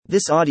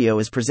This audio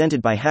is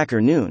presented by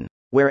Hacker Noon,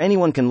 where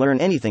anyone can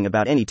learn anything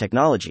about any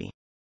technology.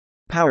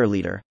 Power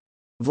Leader.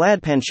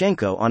 Vlad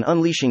Panchenko on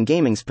Unleashing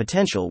Gaming's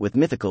Potential with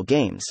Mythical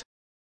Games.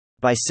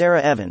 By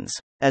Sarah Evans.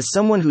 As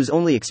someone whose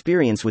only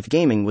experience with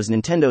gaming was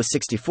Nintendo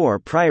 64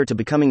 prior to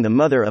becoming the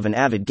mother of an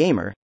avid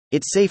gamer,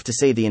 it's safe to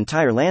say the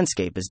entire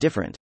landscape is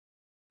different.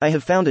 I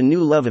have found a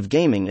new love of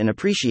gaming and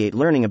appreciate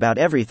learning about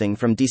everything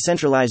from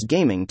decentralized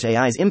gaming to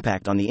AI's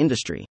impact on the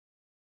industry.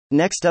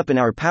 Next up in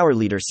our Power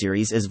Leader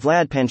series is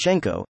Vlad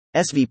Panchenko,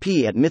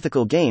 SVP at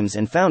Mythical Games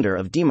and founder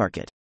of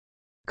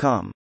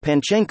Dmarket.com.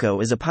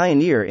 Panchenko is a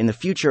pioneer in the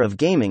future of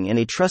gaming and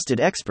a trusted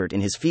expert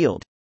in his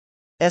field.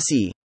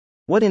 SE.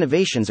 What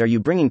innovations are you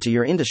bringing to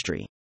your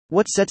industry?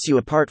 What sets you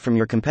apart from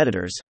your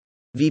competitors?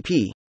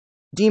 VP.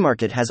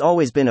 Dmarket has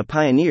always been a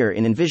pioneer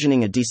in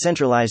envisioning a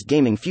decentralized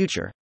gaming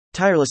future,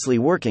 tirelessly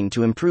working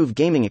to improve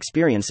gaming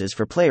experiences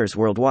for players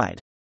worldwide.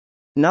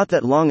 Not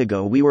that long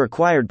ago we were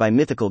acquired by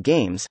Mythical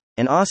Games,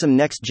 an awesome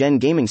next-gen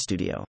gaming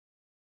studio.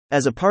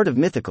 As a part of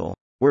Mythical,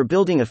 we're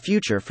building a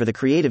future for the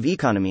creative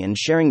economy and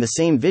sharing the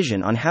same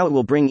vision on how it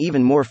will bring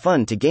even more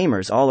fun to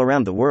gamers all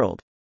around the world.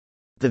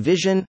 The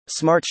vision,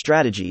 smart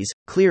strategies,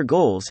 clear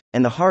goals,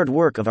 and the hard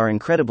work of our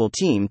incredible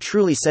team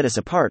truly set us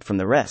apart from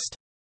the rest.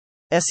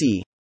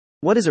 SE.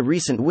 What is a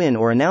recent win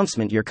or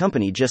announcement your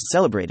company just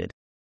celebrated?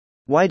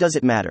 Why does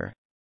it matter?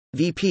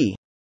 VP.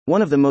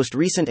 One of the most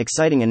recent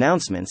exciting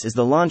announcements is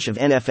the launch of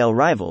NFL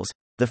Rivals,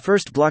 the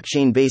first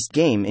blockchain-based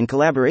game in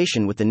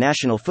collaboration with the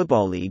National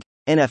Football League,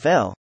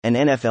 NFL, and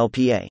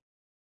NFLPA.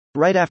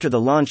 Right after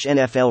the launch,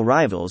 NFL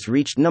Rivals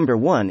reached number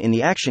 1 in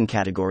the action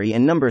category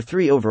and number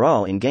 3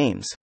 overall in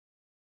games.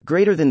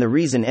 Greater than the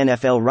reason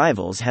NFL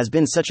Rivals has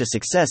been such a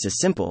success is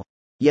simple,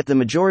 yet the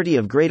majority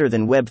of greater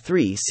than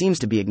Web3 seems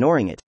to be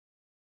ignoring it.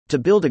 To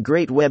build a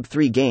great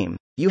Web3 game,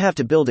 you have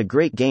to build a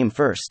great game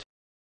first.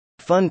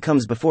 Fun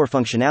comes before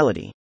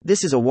functionality.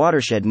 This is a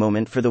watershed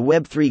moment for the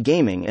Web3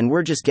 gaming and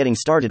we're just getting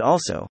started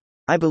also.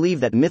 I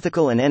believe that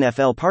Mythical and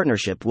NFL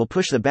partnership will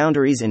push the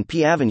boundaries and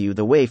pave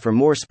the way for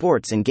more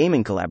sports and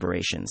gaming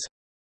collaborations.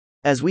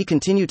 As we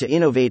continue to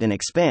innovate and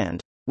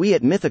expand, we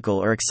at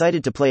Mythical are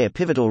excited to play a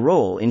pivotal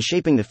role in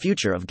shaping the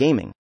future of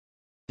gaming.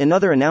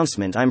 Another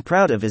announcement I'm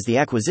proud of is the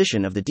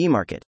acquisition of the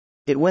Dmarket.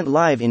 It went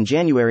live in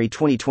January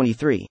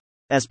 2023.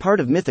 As part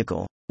of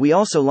Mythical, we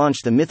also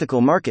launched the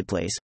Mythical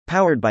Marketplace,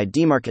 powered by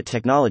Dmarket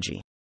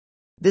technology.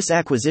 This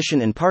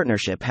acquisition and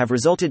partnership have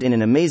resulted in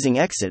an amazing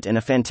exit and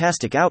a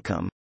fantastic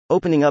outcome,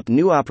 opening up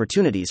new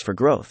opportunities for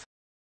growth.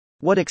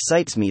 What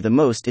excites me the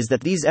most is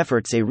that these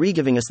efforts are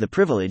giving us the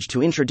privilege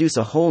to introduce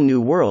a whole new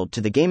world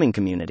to the gaming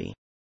community.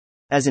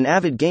 As an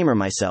avid gamer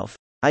myself,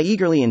 I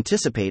eagerly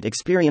anticipate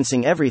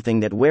experiencing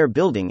everything that we're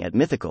building at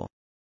Mythical.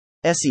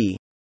 SE.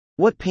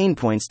 What pain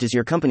points does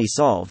your company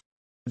solve?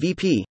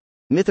 VP.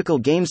 Mythical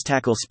Games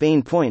tackles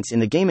pain points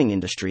in the gaming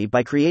industry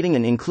by creating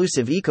an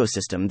inclusive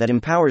ecosystem that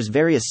empowers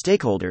various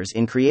stakeholders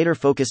in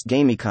creator-focused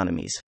game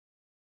economies.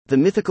 The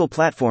Mythical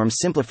platform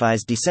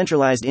simplifies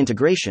decentralized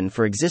integration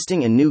for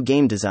existing and new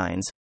game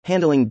designs,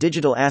 handling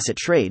digital asset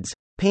trades,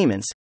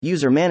 payments,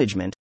 user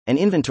management, and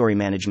inventory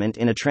management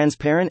in a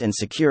transparent and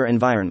secure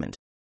environment.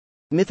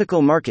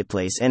 Mythical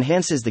Marketplace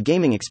enhances the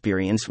gaming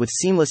experience with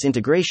seamless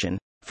integration,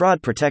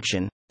 fraud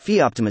protection, fee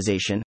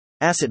optimization,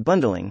 asset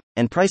bundling,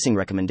 and pricing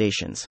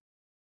recommendations.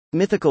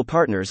 Mythical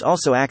partners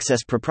also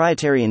access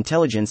proprietary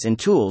intelligence and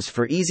tools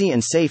for easy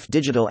and safe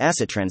digital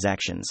asset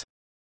transactions.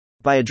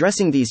 By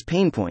addressing these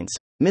pain points,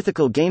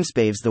 Mythical Games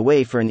paves the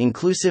way for an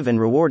inclusive and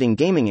rewarding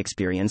gaming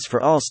experience for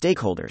all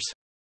stakeholders.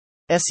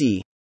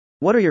 SE.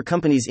 What are your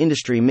company's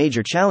industry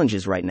major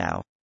challenges right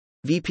now?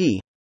 VP.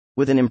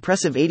 With an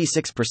impressive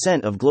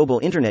 86% of global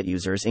internet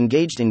users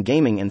engaged in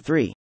gaming and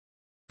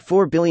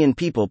 3.4 billion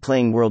people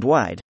playing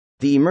worldwide,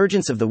 the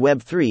emergence of the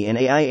Web3 and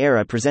AI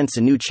era presents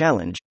a new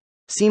challenge,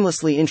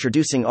 seamlessly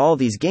introducing all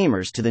these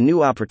gamers to the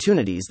new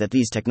opportunities that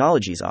these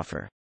technologies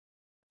offer.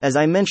 As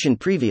I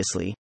mentioned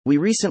previously, we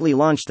recently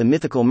launched the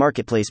Mythical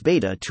Marketplace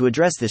beta to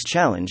address this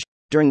challenge,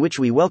 during which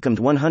we welcomed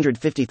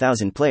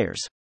 150,000 players.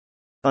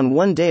 On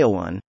one day,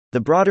 the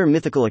broader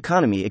Mythical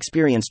economy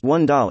experienced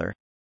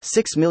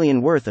 $1.6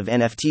 million worth of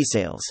NFT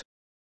sales.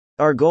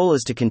 Our goal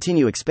is to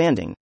continue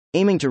expanding,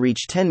 aiming to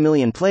reach 10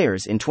 million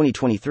players in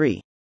 2023.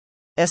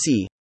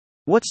 SE.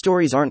 What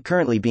stories aren't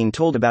currently being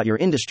told about your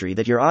industry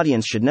that your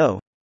audience should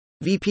know?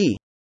 VP.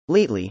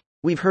 Lately,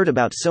 we've heard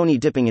about Sony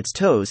dipping its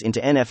toes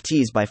into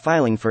NFTs by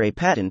filing for a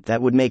patent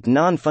that would make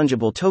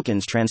non-fungible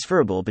tokens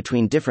transferable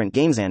between different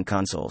games and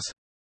consoles.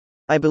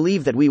 I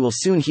believe that we will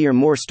soon hear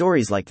more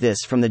stories like this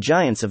from the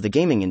giants of the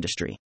gaming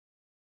industry.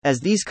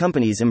 As these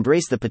companies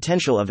embrace the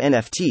potential of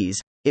NFTs,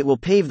 it will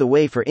pave the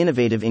way for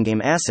innovative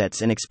in-game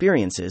assets and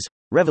experiences,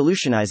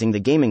 revolutionizing the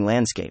gaming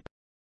landscape.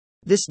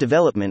 This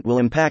development will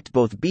impact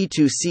both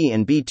B2C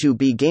and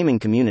B2B gaming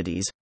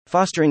communities,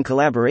 fostering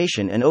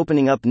collaboration and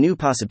opening up new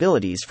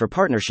possibilities for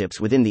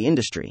partnerships within the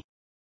industry.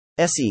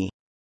 SE.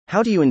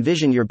 How do you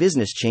envision your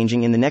business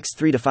changing in the next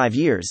 3 to 5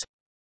 years?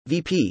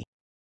 VP.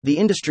 The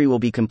industry will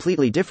be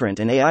completely different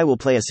and AI will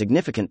play a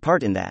significant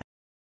part in that.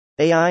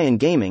 AI and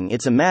gaming,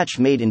 it's a match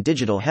made in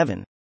digital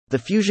heaven. The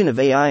fusion of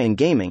AI and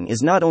gaming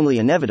is not only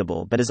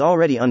inevitable but is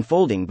already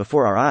unfolding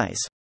before our eyes.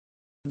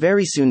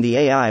 Very soon the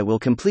AI will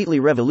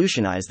completely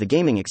revolutionize the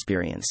gaming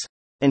experience.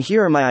 And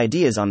here are my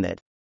ideas on that.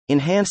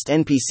 Enhanced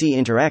NPC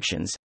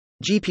interactions.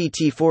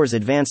 GPT-4's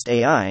advanced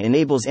AI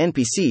enables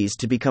NPCs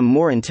to become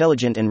more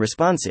intelligent and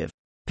responsive,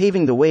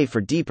 paving the way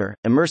for deeper,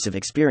 immersive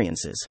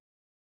experiences.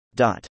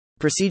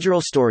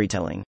 Procedural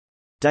storytelling.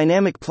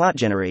 Dynamic plot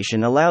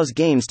generation allows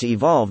games to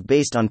evolve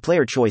based on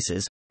player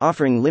choices,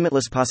 offering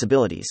limitless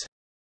possibilities.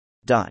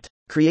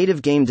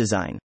 Creative game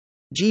design.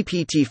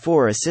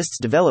 GPT-4 assists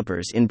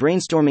developers in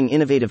brainstorming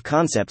innovative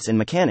concepts and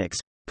mechanics,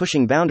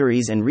 pushing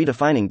boundaries and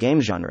redefining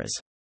game genres.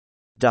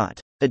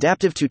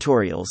 Adaptive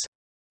tutorials.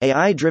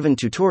 AI-driven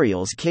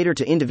tutorials cater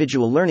to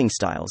individual learning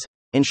styles,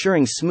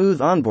 ensuring smooth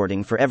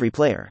onboarding for every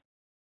player.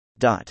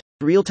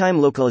 Real-time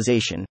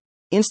localization.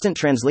 Instant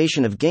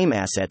translation of game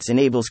assets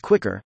enables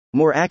quicker,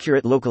 more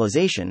accurate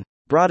localization,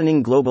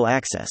 broadening global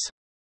access.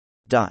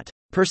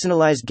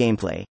 Personalized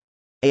gameplay.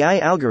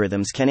 AI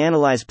algorithms can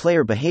analyze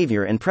player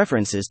behavior and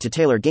preferences to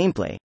tailor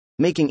gameplay,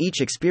 making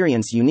each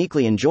experience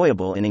uniquely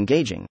enjoyable and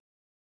engaging.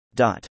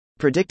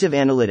 Predictive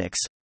analytics.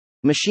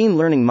 Machine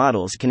learning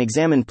models can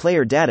examine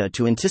player data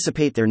to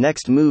anticipate their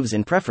next moves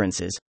and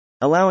preferences,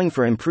 allowing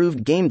for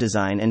improved game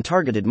design and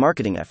targeted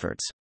marketing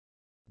efforts.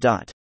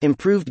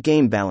 Improved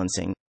game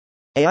balancing.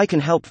 AI can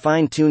help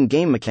fine-tune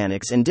game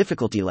mechanics and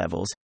difficulty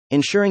levels,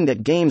 ensuring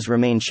that games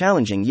remain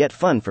challenging yet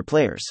fun for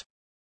players.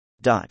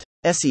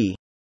 SE.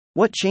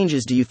 What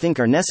changes do you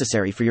think are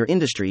necessary for your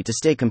industry to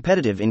stay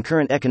competitive in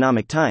current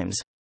economic times?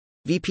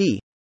 VP.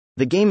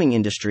 The gaming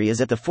industry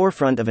is at the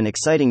forefront of an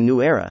exciting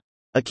new era,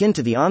 akin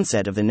to the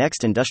onset of the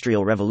next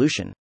industrial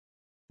revolution.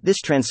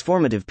 This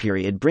transformative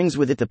period brings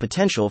with it the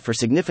potential for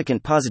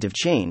significant positive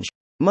change,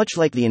 much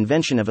like the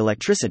invention of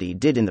electricity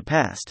did in the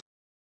past.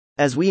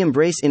 As we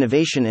embrace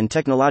innovation and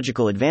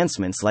technological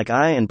advancements like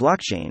AI and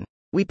blockchain,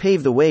 we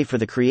pave the way for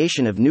the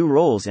creation of new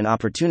roles and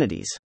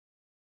opportunities.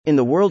 In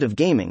the world of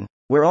gaming,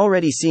 we're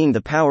already seeing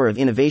the power of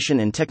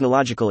innovation and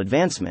technological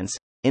advancements,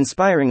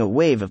 inspiring a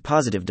wave of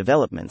positive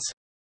developments.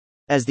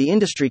 As the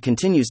industry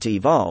continues to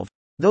evolve,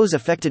 those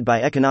affected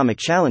by economic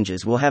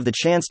challenges will have the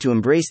chance to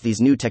embrace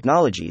these new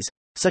technologies,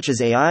 such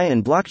as AI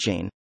and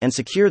blockchain, and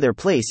secure their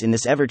place in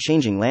this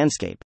ever-changing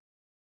landscape.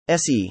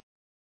 SE.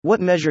 What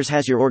measures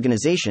has your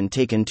organization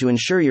taken to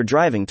ensure you're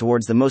driving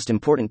towards the most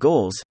important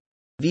goals?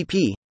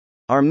 VP.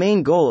 Our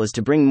main goal is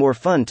to bring more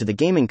fun to the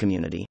gaming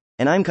community,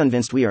 and I'm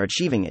convinced we are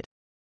achieving it.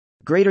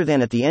 Greater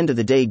than at the end of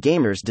the day,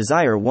 gamers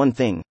desire one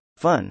thing: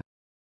 fun.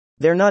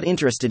 They're not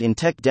interested in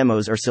tech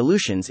demos or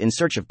solutions in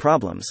search of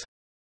problems.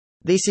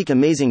 They seek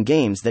amazing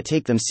games that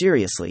take them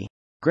seriously,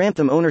 grant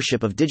them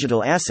ownership of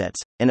digital assets,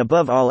 and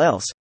above all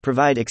else,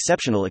 provide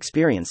exceptional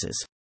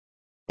experiences.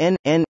 Thank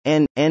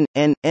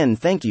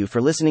you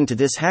for listening to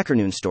this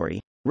HackerNoon story,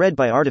 read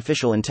by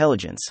Artificial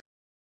Intelligence.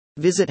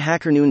 Visit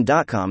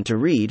hackernoon.com to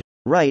read,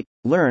 write,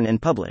 learn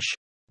and publish.